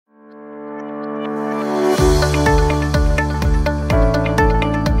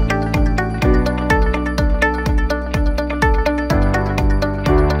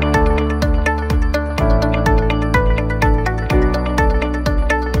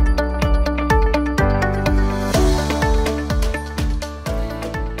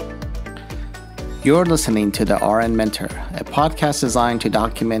You're listening to the RN Mentor, a podcast designed to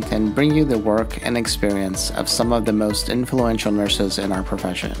document and bring you the work and experience of some of the most influential nurses in our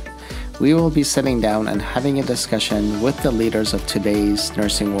profession. We will be sitting down and having a discussion with the leaders of today's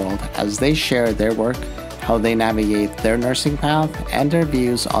nursing world as they share their work, how they navigate their nursing path, and their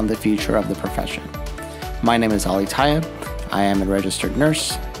views on the future of the profession. My name is Ali Tayeb. I am a registered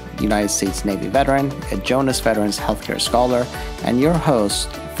nurse, United States Navy veteran, a Jonas Veterans Healthcare Scholar, and your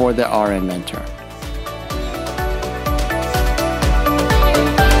host for the RN Mentor.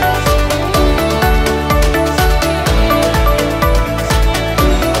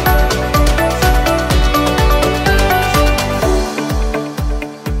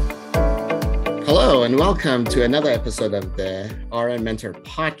 Hello and welcome to another episode of the RN Mentor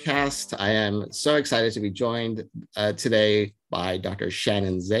podcast. I am so excited to be joined today by Dr.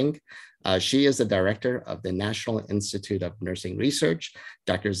 Shannon Zenk. She is the director of the National Institute of Nursing Research.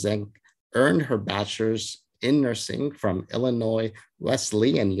 Dr. Zenk earned her bachelor's in nursing from Illinois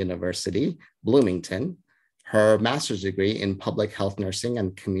Wesleyan University, Bloomington, her master's degree in public health nursing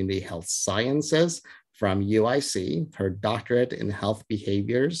and community health sciences from UIC, her doctorate in health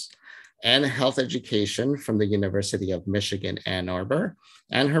behaviors and health education from the University of Michigan, Ann Arbor,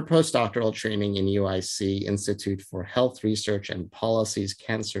 and her postdoctoral training in UIC Institute for Health Research and Policy's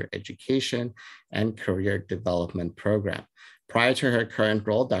Cancer Education and Career Development Program. Prior to her current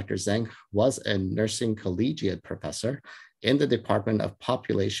role, Dr. Zenk was a nursing collegiate professor in the Department of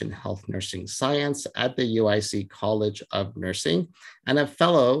Population Health Nursing Science at the UIC College of Nursing and a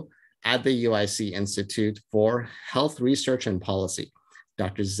fellow at the UIC Institute for Health Research and Policy.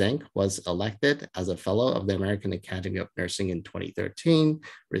 Dr. Zenk was elected as a fellow of the American Academy of Nursing in 2013,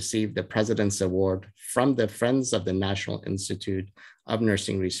 received the President's Award from the Friends of the National Institute of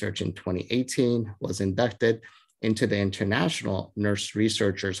Nursing Research in 2018, was inducted into the International Nurse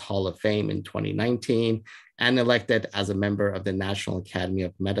Researchers Hall of Fame in 2019, and elected as a member of the National Academy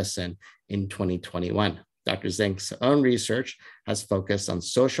of Medicine in 2021. Dr. Zenk's own research has focused on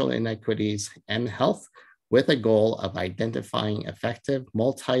social inequities and health, with a goal of identifying effective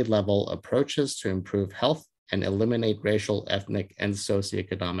multi-level approaches to improve health and eliminate racial, ethnic, and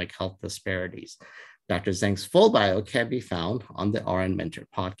socioeconomic health disparities. Dr. Zenk's full bio can be found on the RN Mentor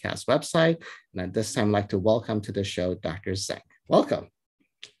podcast website. And at this time, I'd like to welcome to the show, Dr. Zenk. Welcome.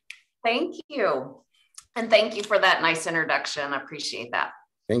 Thank you. And thank you for that nice introduction. I appreciate that.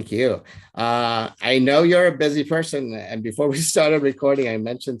 Thank you. I know you're a busy person. And before we started recording, I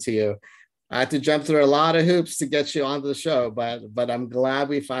mentioned to you, I had to jump through a lot of hoops to get you onto the show, but I'm glad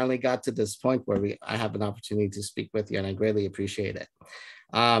we finally got to this point where I have an opportunity to speak with you, and I greatly appreciate it.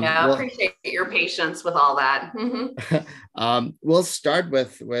 I appreciate your patience with all that. We'll start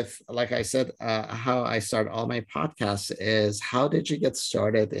with, like I said, how I start all my podcasts is, how did you get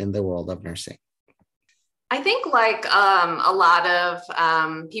started in the world of nursing? I think like a lot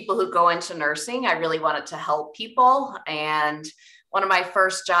of people who go into nursing, I really wanted to help people. And one of my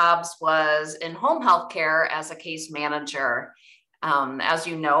first jobs was in home health care as a case manager. As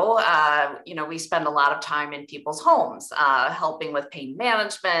you know, we spend a lot of time in people's homes, helping with pain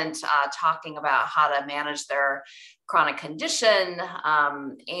management, talking about how to manage their chronic condition.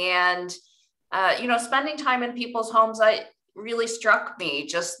 Spending time in people's homes, really struck me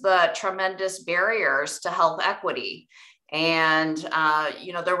just the tremendous barriers to health equity. And,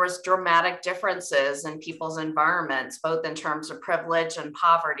 there was dramatic differences in people's environments, both in terms of privilege and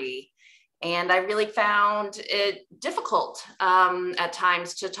poverty. And I really found it difficult at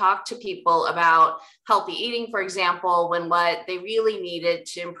times to talk to people about healthy eating, for example, when what they really needed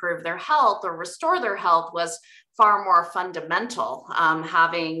to improve their health or restore their health was far more fundamental,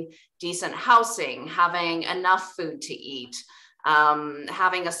 having decent housing, having enough food to eat,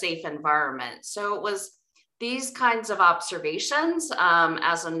 having a safe environment. So it was these kinds of observations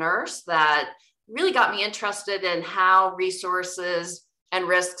as a nurse that really got me interested in how resources and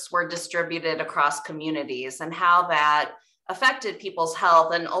risks were distributed across communities and how that affected people's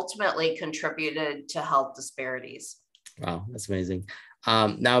health and ultimately contributed to health disparities. Wow, that's amazing.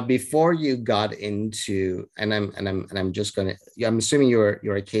 Now, before you got into, I'm assuming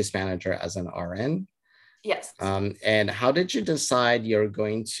you're a case manager as an RN. Yes. And how did you decide you're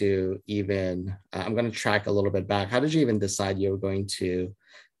going to even, I'm going to track a little bit back. How did you even decide you were going to,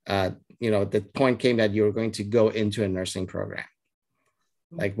 the point came that you were going to go into a nursing program?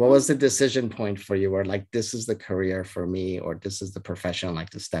 Like, what was the decision point for you where like, this is the career for me, or this is the profession I'd like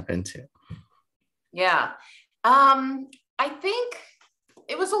to step into? Yeah. I think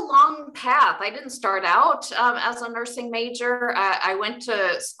it was a long path. I didn't start out as a nursing major. I went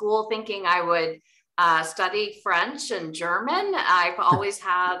to school thinking I would studied French and German. I've always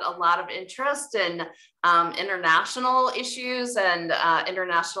had a lot of interest in international issues and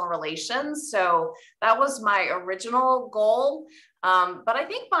international relations. So that was my original goal. But I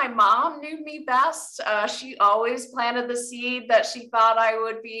think my mom knew me best. She always planted the seed that she thought I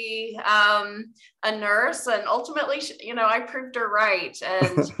would be a nurse. And ultimately, I proved her right.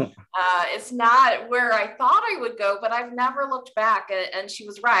 And it's not where I thought I would go, but I've never looked back. And she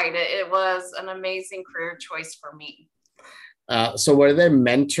was right. It was an amazing career choice for me. So were there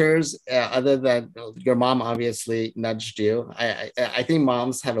mentors other than your mom obviously nudged you? I think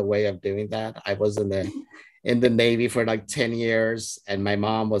moms have a way of doing that. I was in the Navy for like 10 years, and my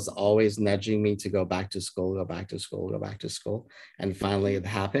mom was always nudging me to go back to school, go back to school, go back to school. And finally it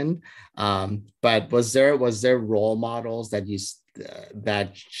happened. But was there role models that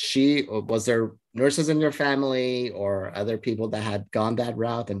was there nurses in your family or other people that had gone that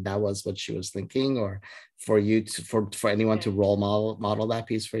route and that was what she was thinking, or for anyone to role model that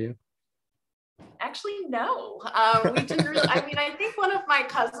piece for you? Actually, no. We didn't really. I mean, I think one of my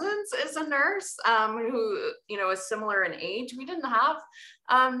cousins is a nurse who, is similar in age. We didn't have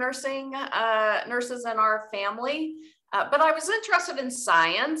nurses in our family, but I was interested in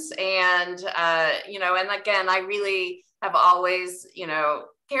science, and and again, I really have always,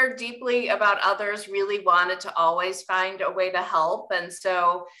 cared deeply about others. Really wanted to always find a way to help, and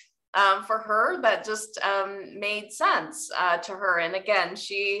so for her, that just made sense to her. And again,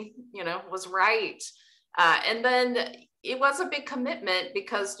 she, was right. And then it was a big commitment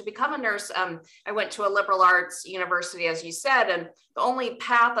because to become a nurse, I went to a liberal arts university, as you said, and the only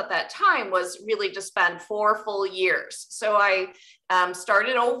path at that time was really to spend 4 full years. So I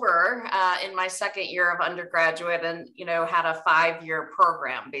started over in my second year of undergraduate and, had a 5-year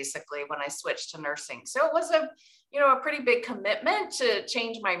program basically when I switched to nursing. So it was a pretty big commitment to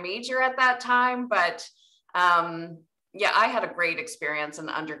change my major at that time. But I had a great experience in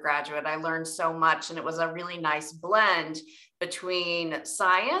undergraduate. I learned so much, and it was a really nice blend between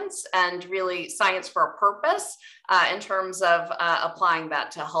science and really science for a purpose in terms of applying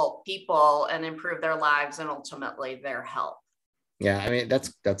that to help people and improve their lives and ultimately their health. Yeah, I mean,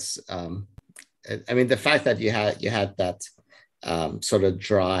 the fact that you had that sort of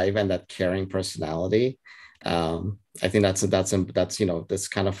drive and that caring personality, I think that's this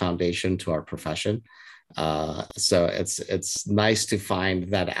kind of foundation to our profession. So it's nice to find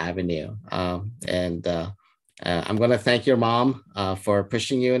that avenue. And I'm going to thank your mom for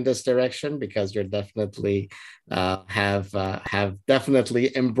pushing you in this direction, because you're definitely have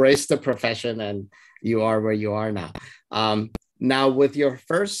definitely embraced the profession, and you are where you are now. Now, with your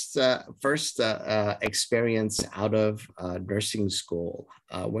first experience out of nursing school,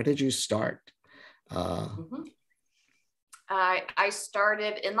 where did you start? I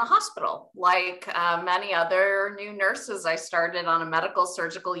started in the hospital. Like many other new nurses, I started on a medical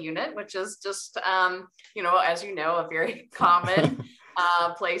surgical unit, which is just, as you know, a very common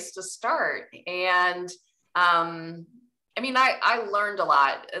place to start. And I learned a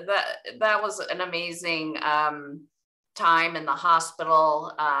lot. That was an amazing time in the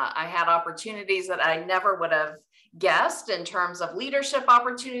hospital. I had opportunities that I never would have guessed in terms of leadership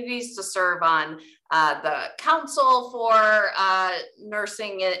opportunities to serve on the council for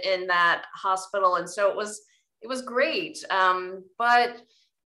nursing in that hospital. And so it was great. But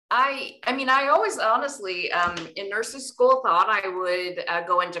I always honestly in nursing school thought I would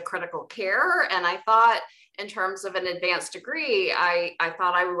go into critical care. And I thought in terms of an advanced degree, I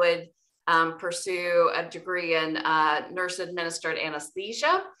thought I would pursue a degree in nurse administered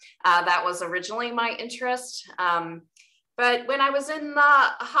anesthesia. That was originally my interest. But when I was in the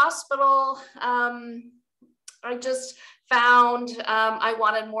hospital, I just found I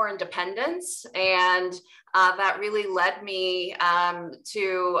wanted more independence, and that really led me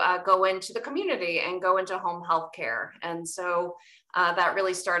to go into the community and go into home health care. And so that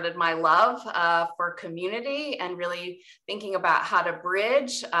really started my love for community and really thinking about how to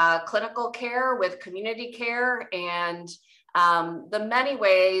bridge clinical care with community care and the many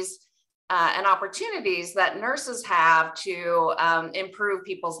ways and opportunities that nurses have to improve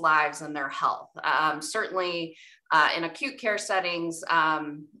people's lives and their health. Certainly in acute care settings,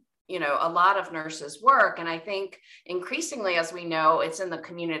 a lot of nurses work. And I think increasingly, as we know, it's in the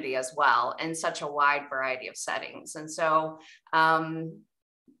community as well, in such a wide variety of settings. And so,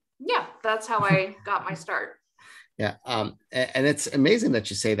 that's how I got my start. Yeah. And it's amazing that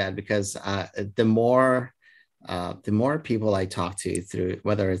you say that, because the more people I talk to, through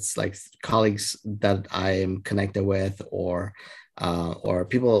whether it's like colleagues that I am connected with, or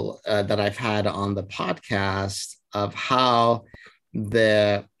people that I've had on the podcast, of how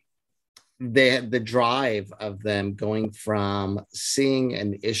the drive of them going from seeing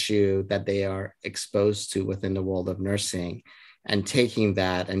an issue that they are exposed to within the world of nursing and taking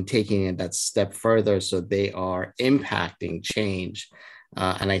that and taking it that step further so they are impacting change.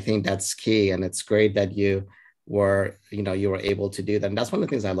 And I think that's key. And it's great that you were able to do that. And that's one of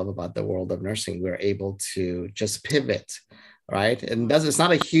the things I love about the world of nursing. We're able to just pivot, right? And it's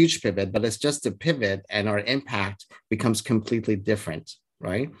not a huge pivot, but it's just a pivot, and our impact becomes completely different,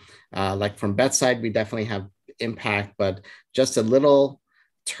 right? Like from bedside, we definitely have impact, but just a little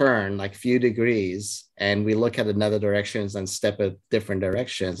turn, like few degrees, and we look at another directions and step at different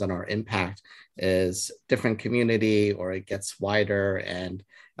directions, and our impact is different community, or it gets wider, and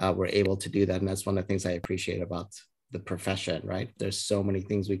we're able to do that. And that's one of the things I appreciate about the profession, right? There's so many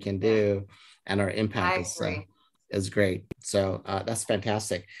things we can do, and our impact is great. So that's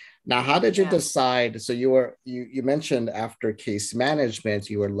fantastic. Now, how did you decide? So you mentioned after case management,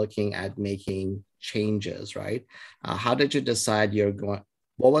 you were looking at making changes, right? How did you decide you're going?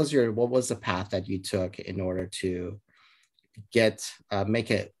 What was the path that you took in order to make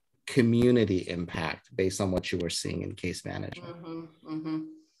a community impact based on what you were seeing in case management?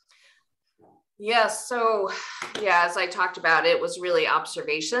 Yes. So, as I talked about, it was really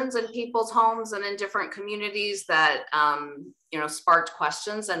observations in people's homes and in different communities that, sparked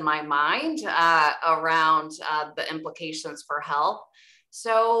questions in my mind around the implications for health.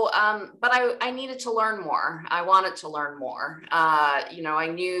 So, but I needed to learn more. I wanted to learn more.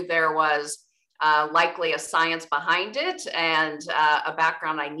 I knew there was likely a science behind it and a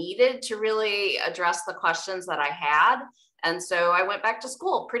background I needed to really address the questions that I had. And so I went back to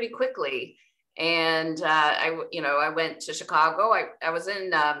school pretty quickly. And I went to Chicago. I was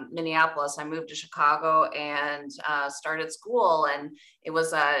in Minneapolis. I moved to Chicago and started school. And it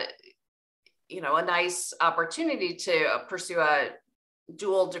was a nice opportunity to pursue a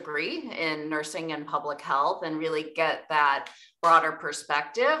dual degree in nursing and public health and really get that broader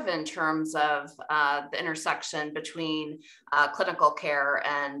perspective in terms of the intersection between clinical care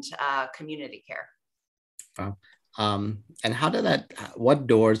and community care. Wow. And what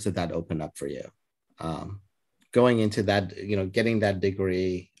doors did that open up for you? Going into that, getting that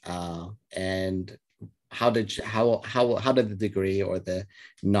degree, and how did the degree or the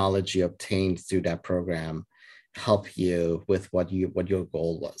knowledge you obtained through that program help you with what your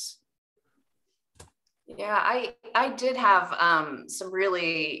goal was? Yeah, I did have some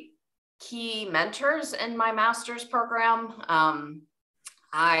really key mentors in my master's program.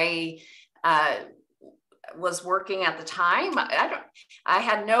 I was working at the time. I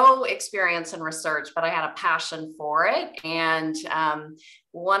had no experience in research, but I had a passion for it. And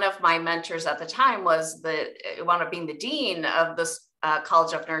one of my mentors at the time was wound up being the dean of this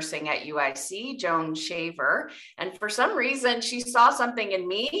College of Nursing at UIC, Joan Shaver. And for some reason, she saw something in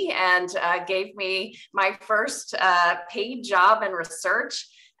me and gave me my first paid job in research.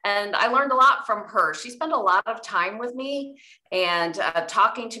 And I learned a lot from her. She spent a lot of time with me and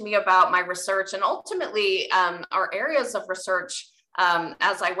talking to me about my research. And ultimately, our areas of research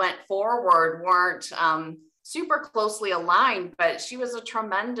as I went forward weren't super closely aligned, but she was a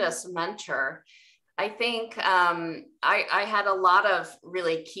tremendous mentor. I think I had a lot of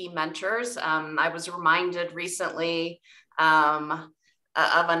really key mentors. I was reminded recently of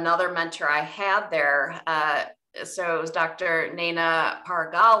another mentor I had there. So it was Dr. Nana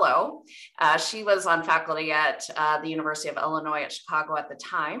Paragallo. She was on faculty at the University of Illinois at Chicago at the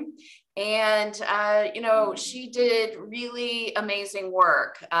time. And, she did really amazing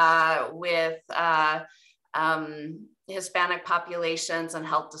work with Hispanic populations and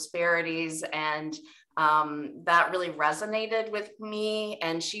health disparities. And that really resonated with me.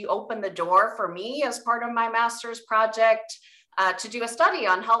 And she opened the door for me as part of my master's project to do a study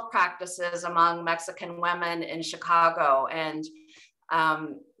on health practices among Mexican women in Chicago. And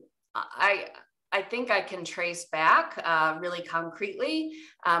I think I can trace back really concretely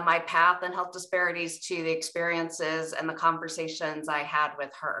my path and health disparities to the experiences and the conversations I had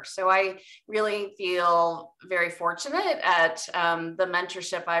with her. So I really feel very fortunate at the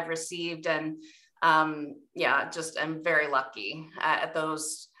mentorship I've received, and just I'm very lucky at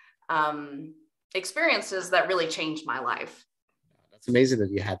those experiences that really changed my life. It's amazing that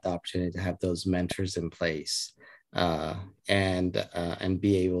you had the opportunity to have those mentors in place and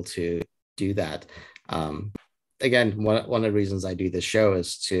be able to do that. Again, one of the reasons I do this show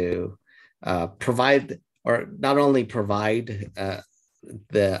is to provide, or not only provide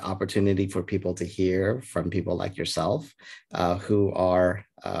the opportunity for people to hear from people like yourself who are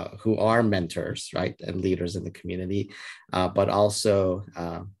mentors, right, and leaders in the community, but also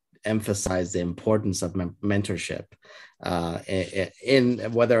emphasize the importance of mentorship in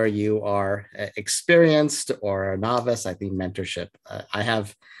whether you are experienced or a novice. I think mentorship, I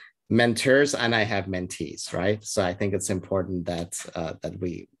have mentors and I have mentees, right? So I think it's important that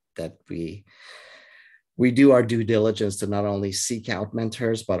we do our due diligence to not only seek out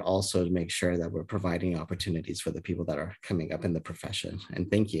mentors, but also to make sure that we're providing opportunities for the people that are coming up in the profession. And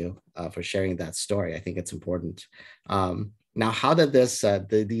thank you for sharing that story. I think it's important. Now, how did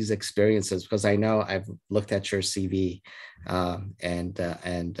these experiences, because I know I've looked at your CV and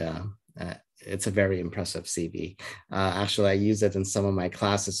it's a very impressive CV. Actually, I use it in some of my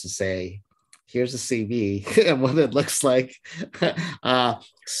classes to say, here's a CV and what it looks like.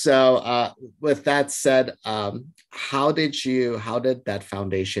 So with that said, how did that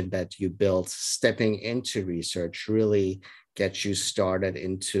foundation that you built stepping into research really get you started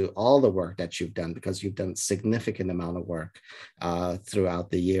into all the work that you've done? Because you've done significant amount of work throughout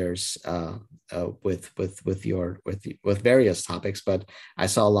the years with various topics, but I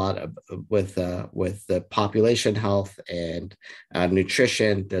saw a lot of with the population health and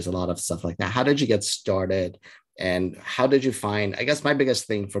nutrition. There's a lot of stuff like that. How did you get started, and how did you find? I guess my biggest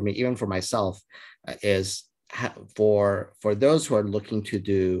thing for me, even for myself, is for those who are looking to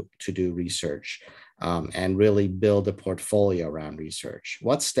do research and really build a portfolio around research.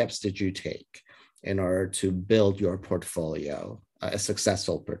 What steps did you take in order to build your portfolio, a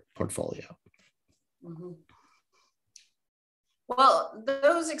successful portfolio? Mm-hmm. Well,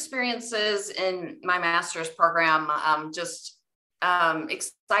 those experiences in my master's program got me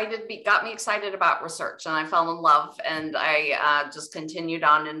excited about research, and I fell in love, and I just continued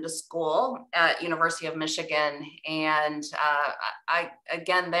on into school at University of Michigan. And I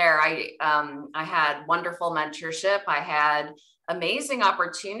had wonderful mentorship. I had amazing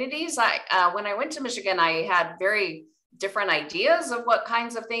opportunities. When I went to Michigan, I had very different ideas of what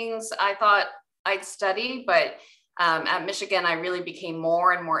kinds of things I thought I'd study, but at Michigan, I really became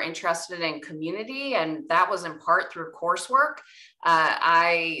more and more interested in community, and that was in part through coursework.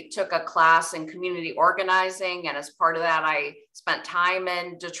 I took a class in community organizing, and as part of that, I spent time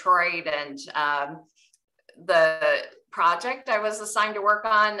in Detroit, and the project I was assigned to work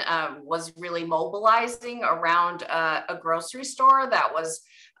on was really mobilizing around a grocery store that was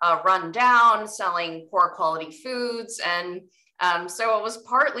run down, selling poor quality foods. And so it was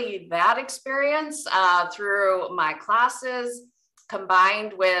partly that experience through my classes,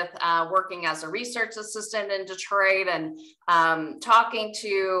 combined with working as a research assistant in Detroit and talking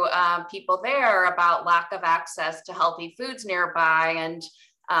to people there about lack of access to healthy foods nearby. And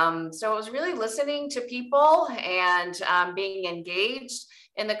so it was really listening to people and being engaged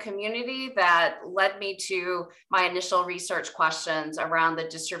in the community that led me to my initial research questions around the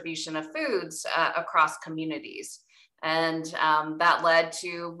distribution of foods across communities. And that led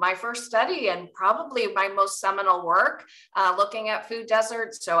to my first study and probably my most seminal work looking at food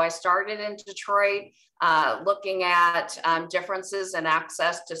deserts. So I started in Detroit looking at differences in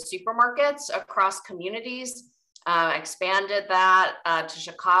access to supermarkets across communities, expanded that to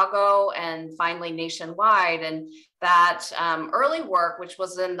Chicago and finally nationwide. And that early work, which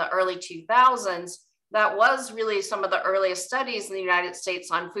was in the early 2000s, that was really some of the earliest studies in the United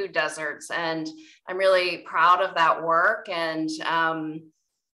States on food deserts. And I'm really proud of that work. And,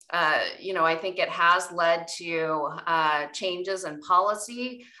 I think it has led to changes in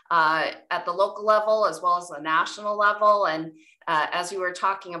policy at the local level, as well as the national level. And as you were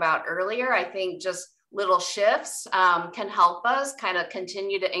talking about earlier, I think just little shifts can help us kind of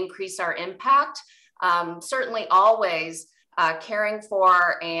continue to increase our impact. Certainly always caring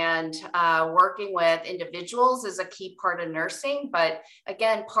for and working with individuals is a key part of nursing. But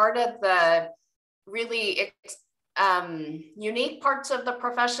again, part of the really unique parts of the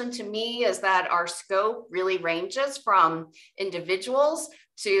profession to me is that our scope really ranges from individuals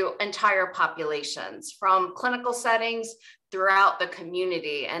to entire populations, from clinical settings throughout the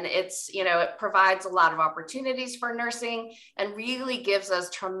community. And it provides a lot of opportunities for nursing and really gives us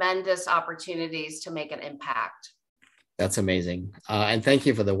tremendous opportunities to make an impact. That's amazing. And thank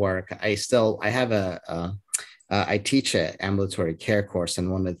you for the work. I teach an ambulatory care course.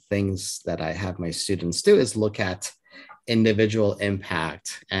 And one of the things that I have my students do is look at individual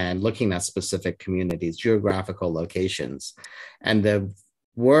impact and looking at specific communities, geographical locations. And the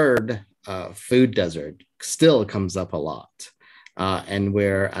word food desert still comes up a lot. And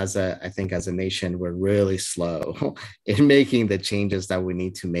I think as a nation, we're really slow in making the changes that we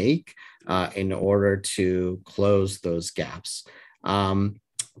need to make in order to close those gaps. And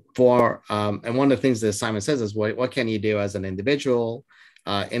one of the things the assignment says is what can you do as an individual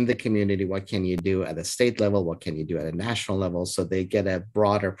in the community? What can you do at a state level? What can you do at a national level? So they get a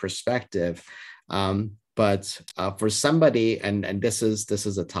broader perspective. But for somebody, and this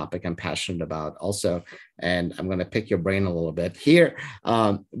is a topic I'm passionate about also, and I'm going to pick your brain a little bit here.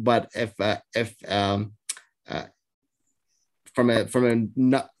 But if from a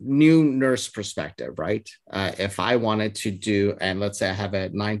new nurse perspective, right? If I wanted to do, and let's say I have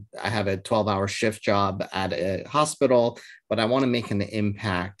a 12-hour shift job at a hospital, but I want to make an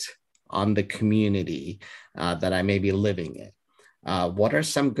impact on the community that I may be living in. What are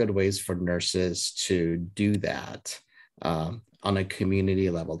some good ways for nurses to do that on a community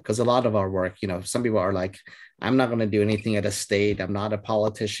level? Because a lot of our work, some people are like, I'm not going to do anything at a state. I'm not a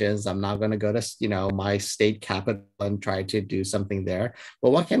politician. I'm not going to go to, my state capital and try to do something there. But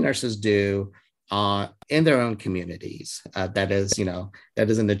what can nurses do in their own communities that is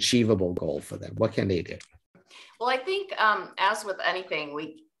an achievable goal for them? What can they do? Well, I think as with anything,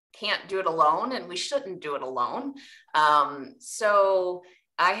 we can't do it alone, and we shouldn't do it alone. So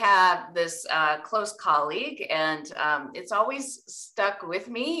I have this close colleague, and it's always stuck with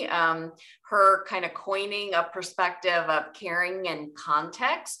me, her kind of coining a perspective of caring and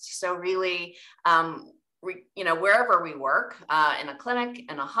context. So really, wherever we work, in a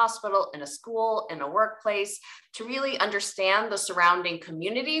clinic, in a hospital, in a school, in a workplace, to really understand the surrounding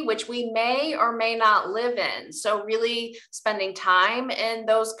community, which we may or may not live in. So really spending time in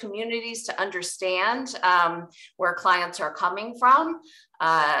those communities to understand where clients are coming from,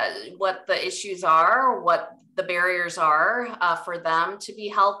 what the issues are, what the barriers are for them to be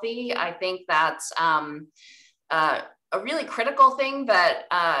healthy. I think that's a really critical thing that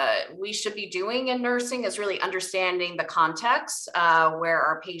we should be doing in nursing is really understanding the context where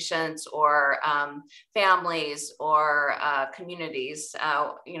our patients or families or communities,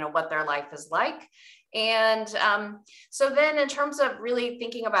 what their life is like. And so then in terms of really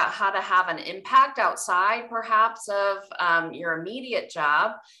thinking about how to have an impact outside perhaps of your immediate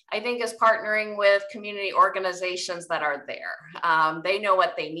job, I think is partnering with community organizations that are there. They know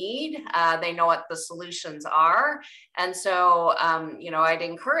what they need. They know what the solutions are. And so, I'd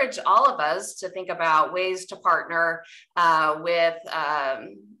encourage all of us to think about ways to partner with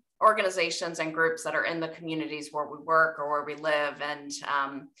organizations and groups that are in the communities where we work or where we live. And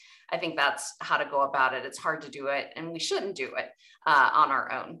I think that's how to go about it. It's hard to do it, and we shouldn't do it on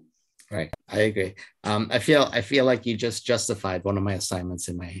our own. Right, I agree. I feel like you just justified one of my assignments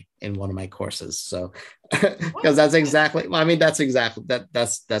in one of my courses. So, because that's exactly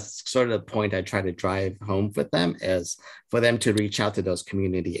that's sort of the point I try to drive home with them, is for them to reach out to those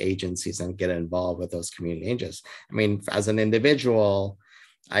community agencies and get involved with those community agents. I mean, as an individual,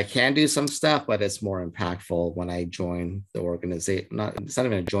 I can do some stuff, but it's more impactful when I join the organization. It's not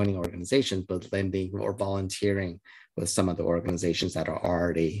even joining organizations, but lending or volunteering with some of the organizations that are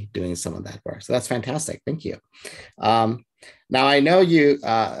already doing some of that work. So that's fantastic. Thank you. Now I know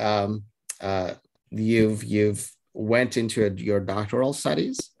you've went into your doctoral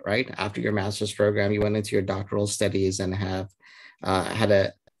studies, right? After your master's program, you went into your doctoral studies and have had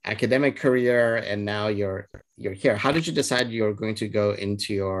a academic career, and now you're here. How did you decide you're going to go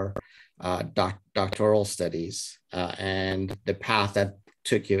into your doctoral studies and the path that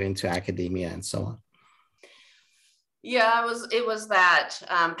took you into academia and so on? Yeah, it was that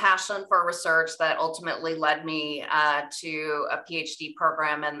passion for research that ultimately led me to a PhD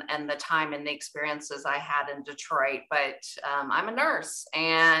program and the time and the experiences I had in Detroit. But I'm a nurse,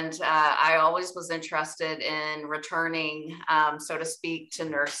 and I always was interested in returning, so to speak, to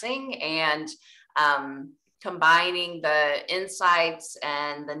nursing and combining the insights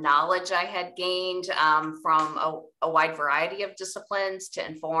and the knowledge I had gained from a wide variety of disciplines to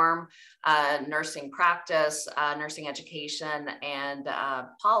inform nursing practice, nursing education, and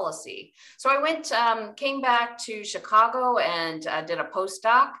policy. So I came back to Chicago and did a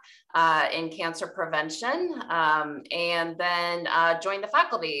postdoc in cancer prevention, and then joined the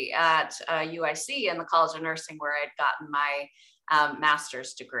faculty at UIC in the College of Nursing, where I'd gotten my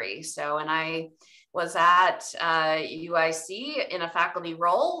master's degree. So, and I was at UIC in a faculty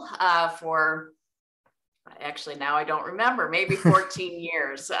role for, actually now I don't remember, maybe 14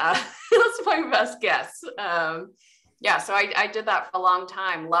 years. That's my best guess. Yeah, so I did that for a long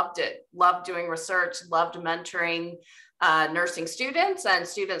time, loved it, loved doing research, loved mentoring nursing students and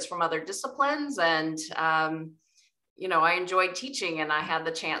students from other disciplines. And, I enjoyed teaching, and I had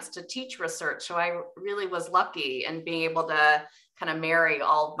the chance to teach research. So I really was lucky in being able to kind of marry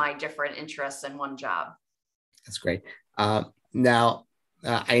all of my different interests in one job. That's great. Now,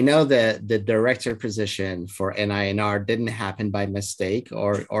 I know that the director position for NINR didn't happen by mistake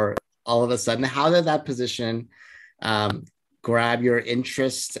or all of a sudden. How did that position grab your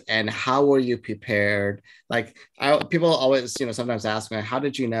interest, and how were you prepared? Like people always, sometimes ask me, how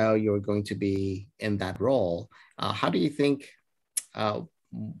did you know you were going to be in that role? How do you think, uh,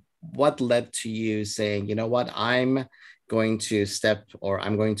 what led to you saying, you know what, I'm going to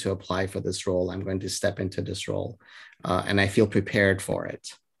I'm going to apply for this role. I'm going to step into this role, and I feel prepared for it.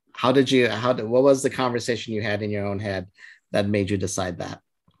 What was the conversation you had in your own head that made you decide that?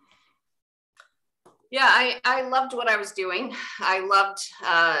 Yeah, I loved what I was doing. I loved,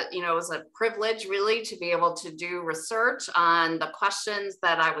 it was a privilege really to be able to do research on the questions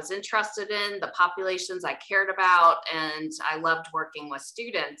that I was interested in, the populations I cared about, and I loved working with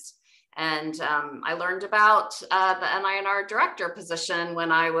students. And I learned about the NINR director position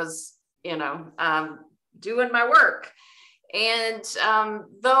when I was, doing my work. And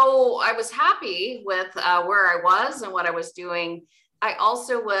though I was happy with where I was and what I was doing, I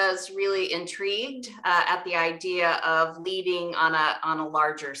also was really intrigued at the idea of leading on a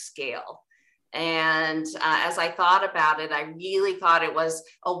larger scale. And as I thought about it, I really thought it was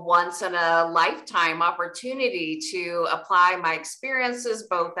a once in a lifetime opportunity to apply my experiences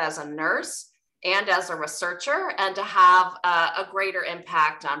both as a nurse and as a researcher, and to have a greater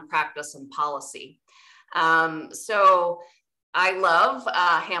impact on practice and policy. So I love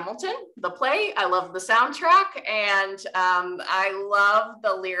Hamilton, the play. I love the soundtrack, and I love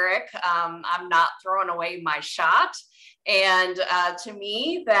the lyric, I'm not throwing away my shot. And to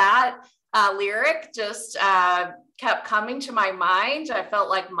me, that lyric just kept coming to my mind. I felt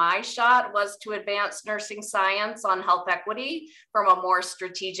like my shot was to advance nursing science on health equity from a more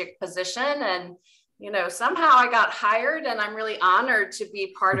strategic position. And somehow I got hired, and I'm really honored to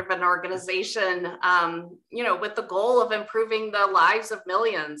be part of an organization, with the goal of improving the lives of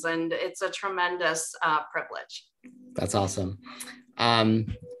millions. And it's a tremendous privilege. That's awesome.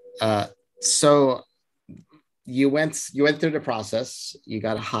 So you went through the process. You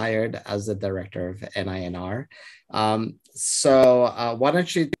got hired as the director of NINR. So why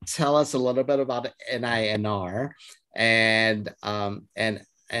don't you tell us a little bit about NINR,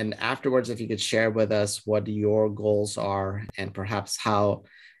 and afterwards, if you could share with us what your goals are and perhaps how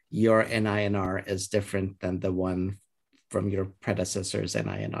your NINR is different than the one from your predecessor's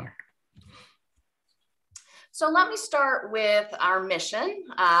NINR. So let me start with our mission,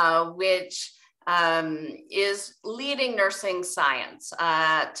 which is leading nursing science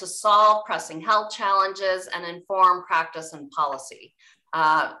to solve pressing health challenges and inform practice and policy.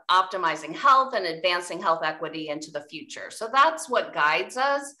 Optimizing health and advancing health equity into the future. So that's what guides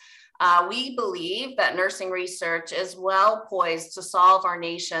us. We believe that nursing research is well poised to solve our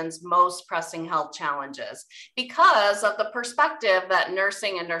nation's most pressing health challenges because of the perspective that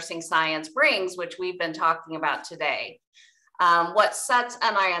nursing and nursing science brings, which we've been talking about today. What sets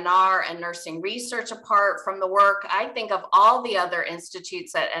NINR and nursing research apart from the work, I think, of all the other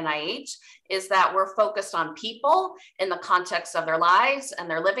institutes at NIH is that we're focused on people in the context of their lives and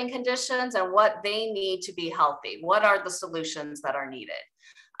their living conditions and what they need to be healthy. What are the solutions that are needed?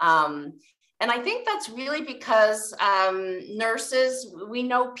 And I think that's really because nurses, we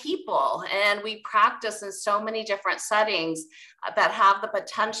know people and we practice in so many different settings that have the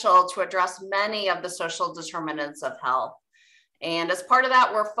potential to address many of the social determinants of health. And as part of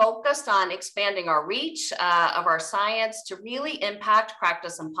that, we're focused on expanding our reach of our science to really impact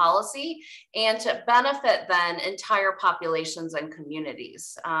practice and policy and to benefit then entire populations and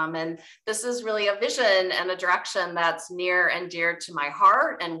communities. And this is really a vision and a direction that's near and dear to my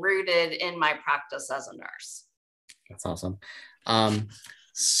heart and rooted in my practice as a nurse. That's awesome.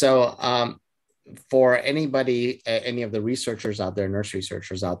 For anybody, any of the researchers out there, nurse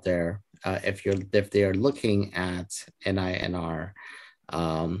researchers out there, if they are looking at NINR,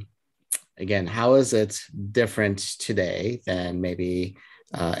 again, how is it different today than maybe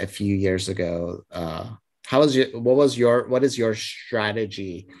a few years ago? What is your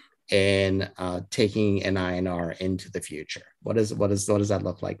strategy in taking NINR into the future? What does that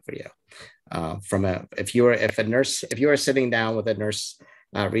look like for you? If you were sitting down with a nurse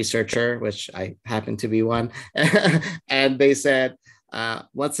researcher, which I happen to be one, and they said,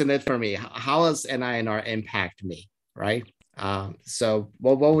 what's in it for me? How does NINR impact me, right? So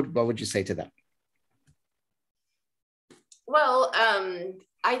what would you say to them? Well,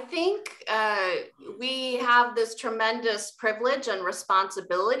 I think we have this tremendous privilege and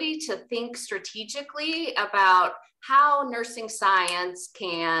responsibility to think strategically about how nursing science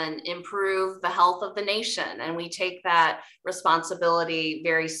can improve the health of the nation. And we take that responsibility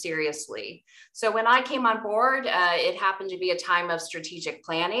very seriously. So when I came on board, it happened to be a time of strategic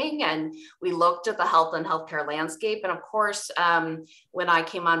planning, and we looked at the health and healthcare landscape. And of course, when I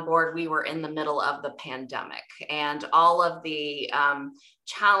came on board, we were in the middle of the pandemic, and all of the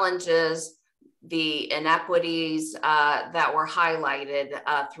challenges, the inequities that were highlighted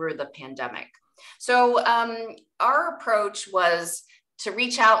through the pandemic. So our approach was to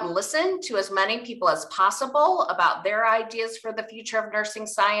reach out and listen to as many people as possible about their ideas for the future of nursing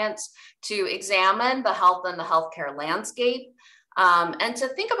science, to examine the health and the healthcare landscape, and to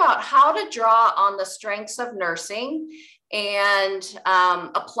think about how to draw on the strengths of nursing and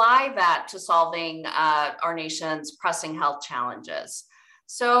apply that to solving our nation's pressing health challenges.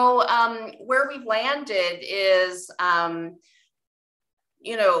 So where we've landed is,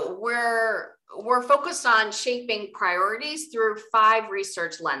 we're focused on shaping priorities through 5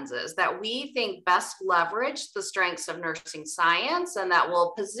 research lenses that we think best leverage the strengths of nursing science, and that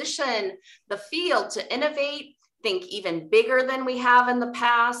will position the field to innovate, think even bigger than we have in the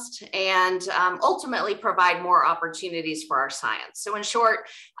past, and ultimately provide more opportunities for our science. So in short,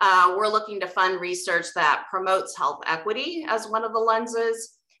 we're looking to fund research that promotes health equity as one of the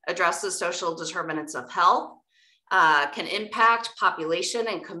lenses, addresses social determinants of health, can impact population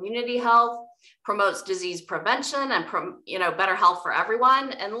and community health, promotes disease prevention and better health for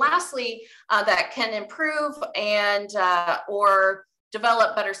everyone. And lastly, that can improve and or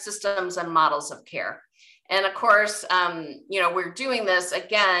develop better systems and models of care. And of course, we're doing this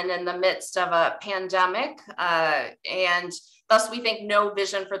again in the midst of a pandemic, and thus we think no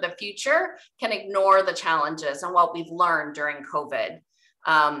vision for the future can ignore the challenges and what we've learned during COVID.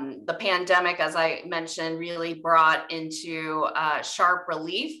 The pandemic, as I mentioned, really brought into sharp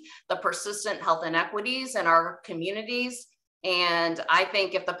relief the persistent health inequities in our communities. And I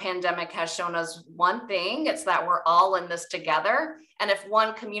think if the pandemic has shown us one thing, it's that we're all in this together. And if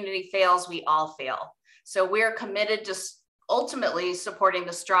one community fails, we all fail. So we're committed to ultimately supporting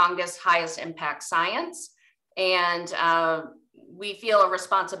the strongest, highest impact science. And we feel a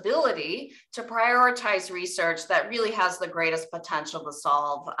responsibility to prioritize research that really has the greatest potential to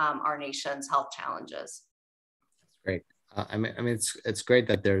solve our nation's health challenges. That's great. I mean, it's great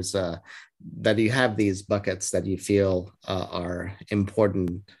that there's that you have these buckets that you feel are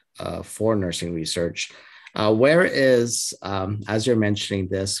important for nursing research. Where is, as you're mentioning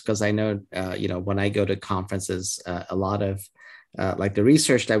this, because I know, when I go to conferences, a lot of like the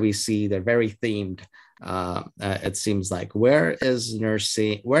research that we see, they're very themed. It seems like, where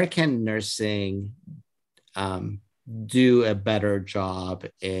can nursing do a better job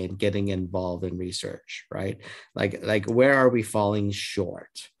in getting involved in research, right? Like where are we falling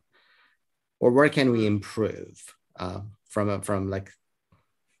short, or where can we improve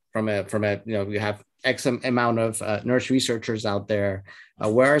we have X amount of nurse researchers out there.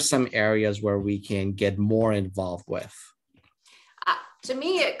 Where are some areas where we can get more involved with? To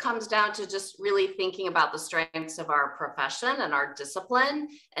me, it comes down to just really thinking about the strengths of our profession and our discipline.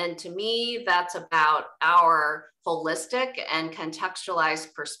 And to me, that's about our holistic and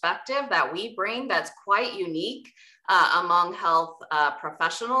contextualized perspective that we bring that's quite unique among health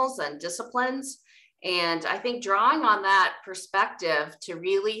professionals and disciplines. And I think drawing on that perspective to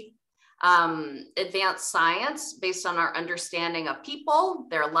really advance science based on our understanding of people,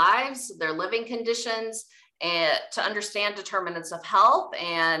 their lives, their living conditions, and to understand determinants of health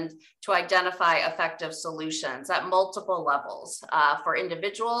and to identify effective solutions at multiple levels for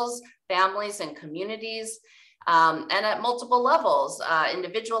individuals, families, and communities, and at multiple levels,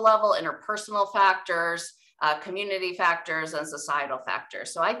 individual level, interpersonal factors, community factors, and societal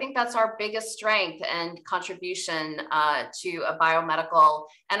factors. So I think that's our biggest strength and contribution to a biomedical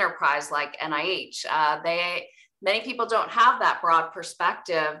enterprise like NIH. Many people don't have that broad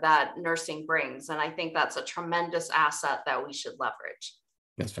perspective that nursing brings. And I think that's a tremendous asset that we should leverage.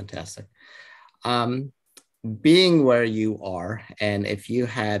 That's fantastic. Being where you are, and if you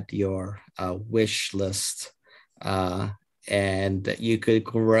had your wish list and you could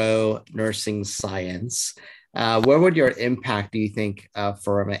grow nursing science, where would your impact, do you think,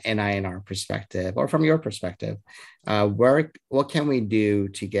 from an NINR perspective or from your perspective, what can we do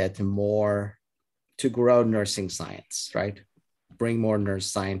to get to grow nursing science, right? Bring more nurse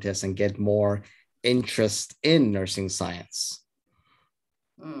scientists and get more interest in nursing science.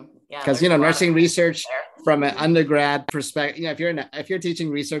 Because nursing research from an undergrad perspective, if you're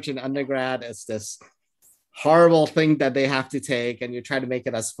teaching research in undergrad, it's this horrible thing that they have to take, and you try to make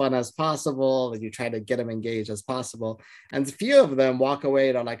it as fun as possible, and you try to get them engaged as possible. And a few of them walk away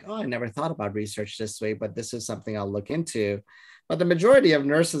and are like, oh, I never thought about research this way, but this is something I'll look into. But the majority of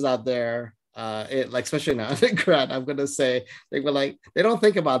nurses out there, like especially in undergrad, I'm going to say they don't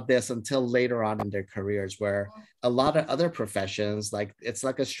think about this until later on in their careers, where a lot of other professions, like it's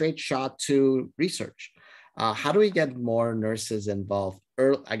like a straight shot to research. How do we get more nurses involved?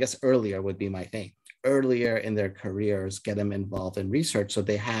 I guess earlier would be my thing. Earlier in their careers, get them involved in research so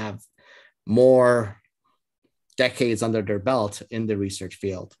they have more decades under their belt in the research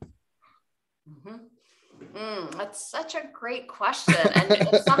field. That's such a great question. And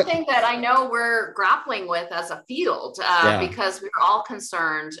it's something that I know we're grappling with as a field because we're all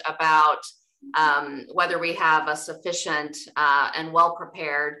concerned about whether we have a sufficient and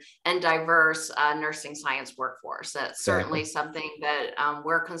well-prepared and diverse nursing science workforce. That's certainly something that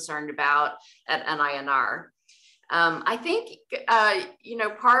we're concerned about at NINR. I think,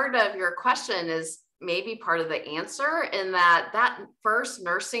 part of your question is maybe part of the answer, in that first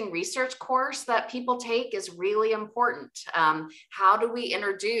nursing research course that people take is really important. How do we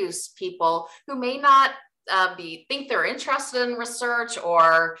introduce people who may not think they're interested in research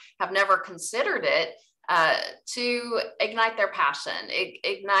or have never considered it to ignite their passion,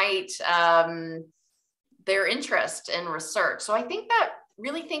 ignite their interest in research? So I think that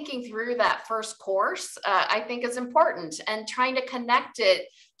really thinking through that first course, I think is important, and trying to connect it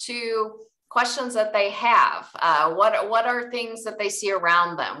to questions that they have. What are things that they see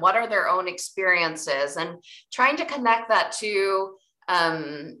around them? What are their own experiences? And trying to connect that to,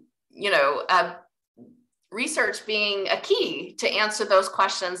 research being a key to answer those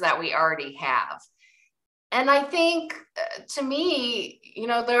questions that we already have. And I think, to me,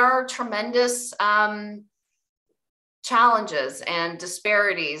 there are tremendous challenges and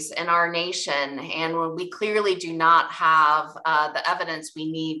disparities in our nation, and when we clearly do not have the evidence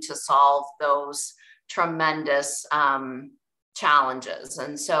we need to solve those tremendous challenges.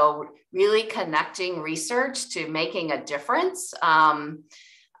 And so really connecting research to making a difference,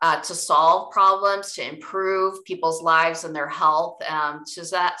 to solve problems, to improve people's lives and their health, to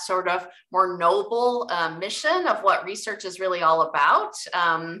that sort of more noble mission of what research is really all about,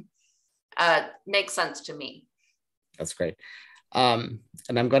 makes sense to me. That's great. And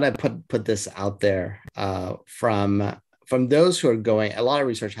I'm going to put this out there from those who are going. A lot of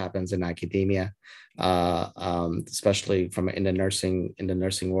research happens in academia, especially in the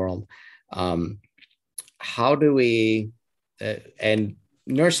nursing world. How do we and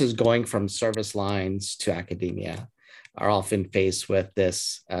nurses going from service lines to academia are often faced with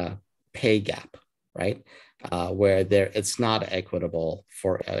this pay gap, right? Where it's not equitable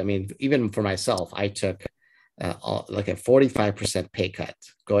even for myself, I took like a 45% pay cut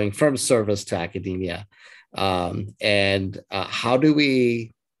going from service to academia. And how do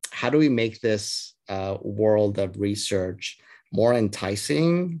we make this world of research more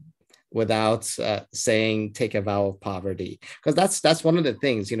enticing without saying take a vow of poverty? Because that's one of the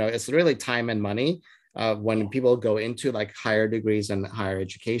things, it's really time and money when people go into like higher degrees and higher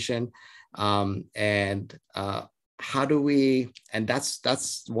education. And how do we, and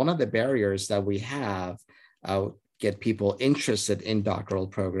that's one of the barriers that we have, get people interested in doctoral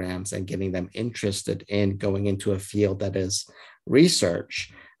programs and getting them interested in going into a field that is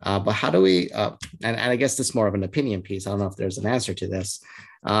research. But how do we, and I guess this is more of an opinion piece, I don't know if there's an answer to this.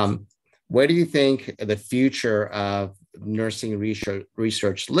 Where do you think the future of nursing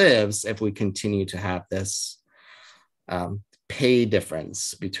research lives if we continue to have this pay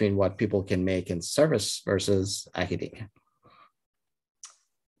difference between what people can make in service versus academia?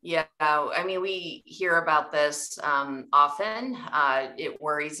 Yeah, I mean, we hear about this often. It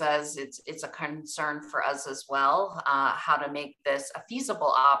worries us. It's a concern for us as well, how to make this a feasible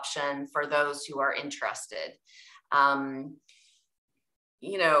option for those who are interested. I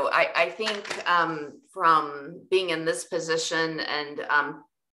think from being in this position and,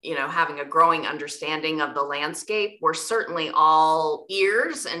 having a growing understanding of the landscape, we're certainly all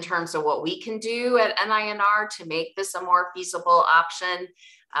ears in terms of what we can do at NINR to make this a more feasible option.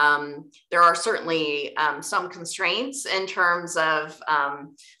 There are certainly some constraints in terms of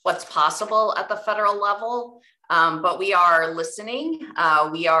what's possible at the federal level, but we are listening.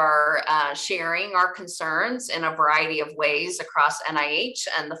 We are sharing our concerns in a variety of ways across NIH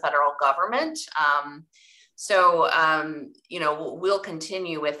and the federal government. So we'll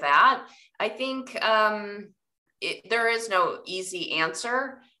continue with that. I think there is no easy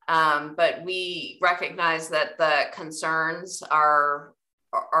answer, but we recognize that the concerns are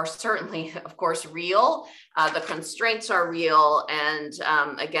are certainly, of course, real. The constraints are real. And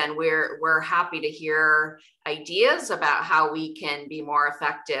again, we're happy to hear ideas about how we can be more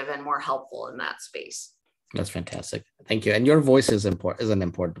effective and more helpful in that space. That's fantastic. Thank you. And your voice is an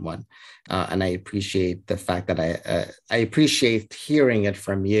important one. And I appreciate the fact that I appreciate hearing it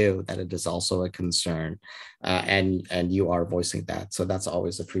from you, that it is also a concern, and you are voicing that. So that's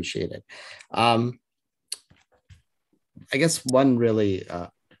always appreciated. I guess one really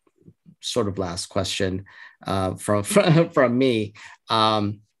sort of last question from me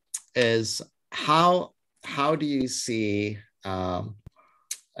is how do you see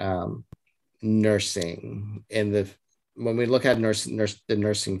nursing when we look at the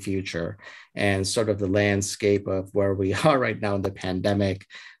nursing future and sort of the landscape of where we are right now in the pandemic?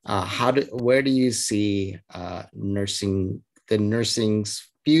 Where do you see the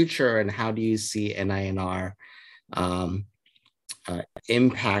nursing's future, and how do you see NINR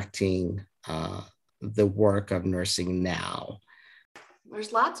impacting the work of nursing now?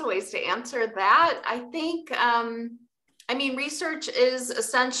 There's lots of ways to answer that. I think, research is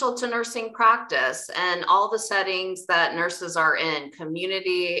essential to nursing practice and all the settings that nurses are in,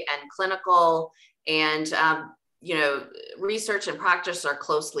 community and clinical, and, research and practice are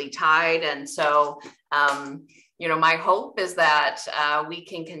closely tied. And so, my hope is that we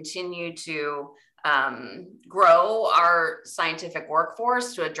can continue to grow our scientific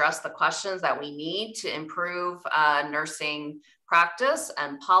workforce to address the questions that we need to improve nursing practice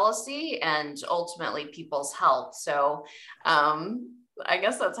and policy, and ultimately people's health. So I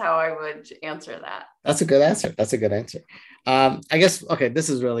guess that's how I would answer that. That's a good answer. I guess, okay, this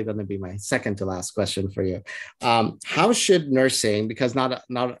is really going to be my second to last question for you. How should nursing, because not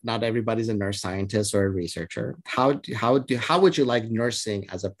everybody's a nurse scientist or a researcher, how would you like nursing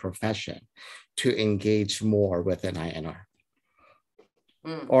as a profession to engage more with NINR?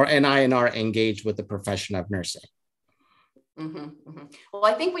 Or NINR engage with the profession of nursing? Well,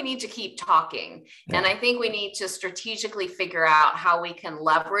 I think we need to keep talking. Yeah. And I think we need to strategically figure out how we can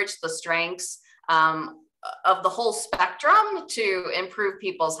leverage the strengths of the whole spectrum to improve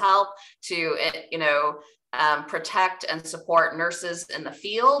people's health, to, protect and support nurses in the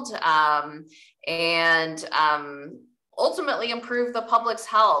field, and ultimately improve the public's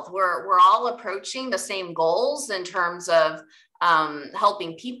health. We're all approaching the same goals in terms of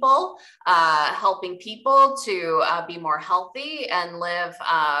helping people to be more healthy and live,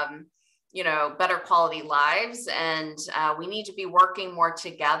 better quality lives. And we need to be working more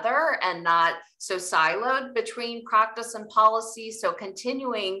together and not so siloed between practice and policy. So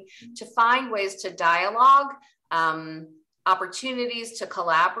continuing to find ways to dialogue, opportunities to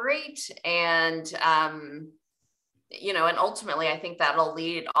collaborate, and and ultimately, I think that'll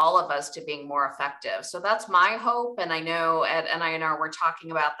lead all of us to being more effective. So that's my hope. And I know at NINR, we're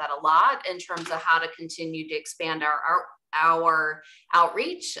talking about that a lot in terms of how to continue to expand our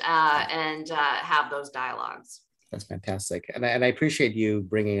outreach and have those dialogues. That's fantastic. And I appreciate you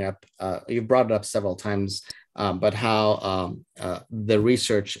bringing up, you brought it up several times, but how the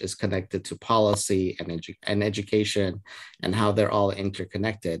research is connected to policy and education, and how they're all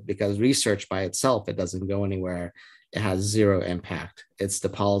interconnected, because research by itself, it doesn't go anywhere. It has zero impact. It's the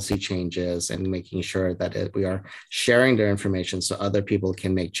policy changes and making sure that we are sharing their information so other people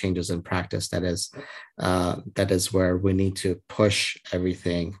can make changes in practice. That is where we need to push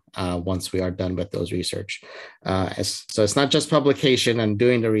everything once we are done with those research. So it's not just publication and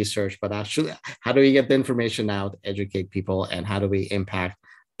doing the research, but actually, how do we get the information out, educate people, and how do we impact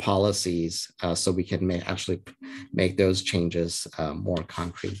policies so we can actually make those changes more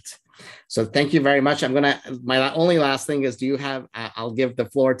concrete. So thank you very much. My only last thing is, I'll give the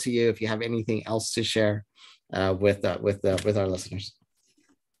floor to you if you have anything else to share with our listeners.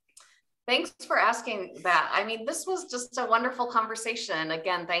 Thanks for asking that. This was just a wonderful conversation.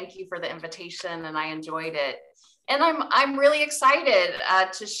 Again, thank you for the invitation, and I enjoyed it. And I'm really excited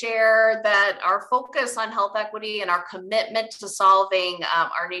to share that our focus on health equity and our commitment to solving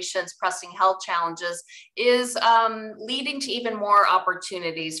our nation's pressing health challenges is leading to even more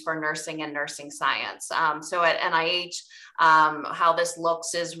opportunities for nursing and nursing science. So at NIH, how this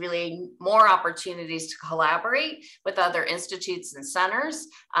looks is really more opportunities to collaborate with other institutes and centers.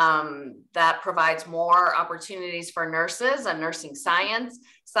 That provides more opportunities for nurses and nursing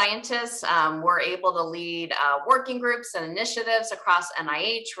scientists. We're able to lead working groups and initiatives across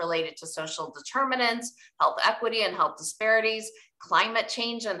NIH related to social determinants, health equity and health disparities, climate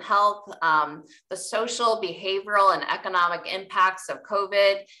change and health, the social, behavioral, and economic impacts of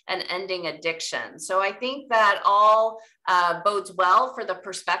COVID, and ending addiction. So I think that all bodes well for the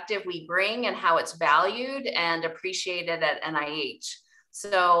perspective we bring and how it's valued and appreciated at NIH.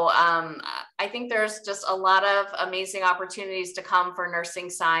 So I think there's just a lot of amazing opportunities to come for nursing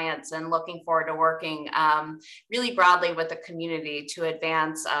science, and looking forward to working really broadly with the community to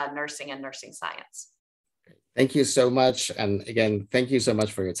advance nursing and nursing science. Thank you so much. And again, thank you so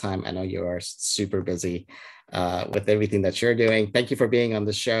much for your time. I know you are super busy with everything that you're doing. Thank you for being on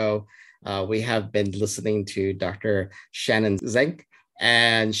the show. We have been listening to Dr. Shannon Zenk,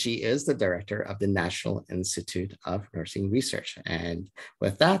 and she is the director of the National Institute of Nursing Research. And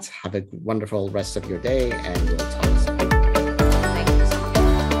with that, have a wonderful rest of your day, and we'll talk soon. Thank you so much.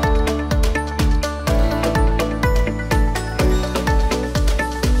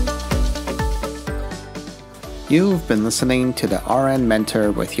 You've been listening to the RN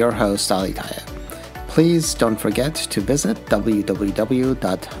Mentor with your host, Ali Tayeb. Please don't forget to visit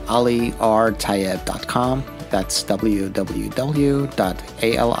www.alirtayeb.com. That's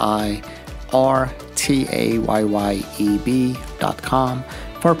www.alirtayeb.com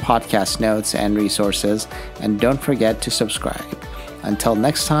for podcast notes and resources, and don't forget to subscribe. Until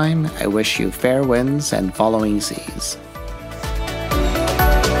next time, I wish you fair winds and following seas.